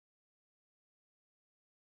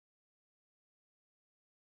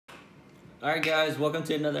Alright guys, welcome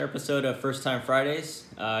to another episode of First Time Fridays.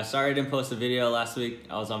 Sorry I didn't post a video last week.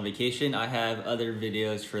 I was on vacation. I have other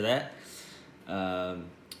videos for that.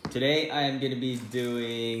 Today I am going to be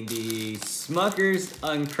doing the Smucker's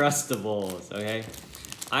Uncrustables, okay?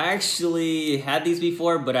 I actually had these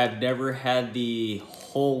before, but I've never had the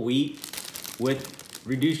whole wheat with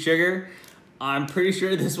reduced sugar. I'm pretty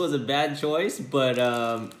sure this was a bad choice, but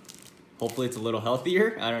hopefully it's a little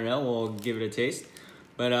healthier. I don't know, we'll give it a taste.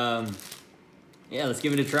 But yeah, let's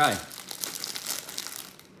give it a try.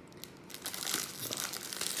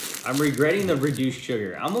 I'm regretting the reduced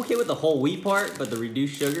sugar. I'm okay with the whole wheat part, but the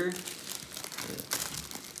reduced sugar.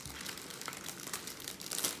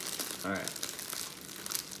 All right.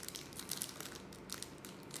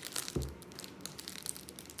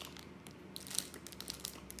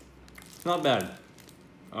 Not bad.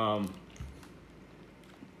 I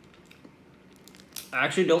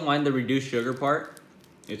actually don't mind the reduced sugar part.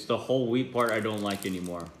 It's the whole wheat part I don't like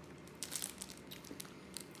anymore.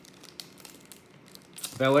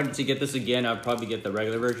 If I wanted to get this again, I'd probably get the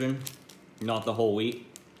regular version, not the whole wheat.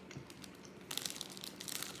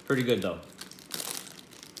 It's pretty good though.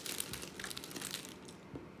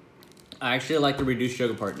 I actually like the reduced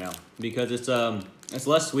sugar part now because it's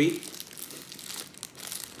less sweet.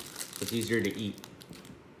 It's easier to eat.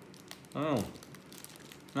 Oh,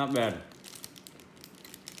 not bad.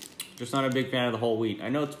 Just not a big fan of the whole wheat. I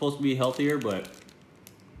know it's supposed to be healthier, but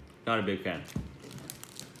not a big fan.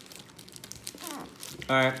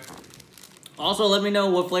 All right. Also, let me know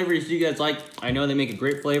what flavors you guys like. I know they make a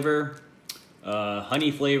grape flavor, honey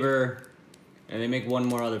flavor, and they make one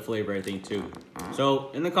more other flavor, I think, too. So,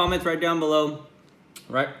 in the comments right down below,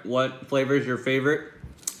 right, what flavor is your favorite?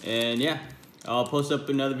 And yeah, I'll post up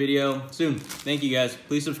another video soon. Thank you, guys.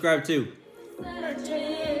 Please subscribe, too.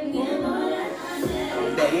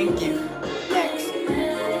 Thank you. Next.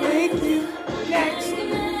 Thank you. Next.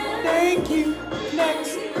 Thank you.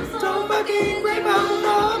 Next. So fucking grateful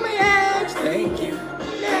for my ex. Thank you.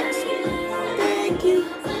 Next. Thank you.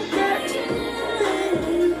 Next. Thank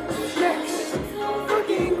you. Next.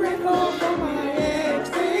 Fucking grateful for my ex.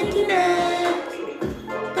 Thank you next.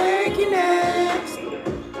 Thank you next.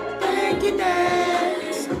 Thank you next.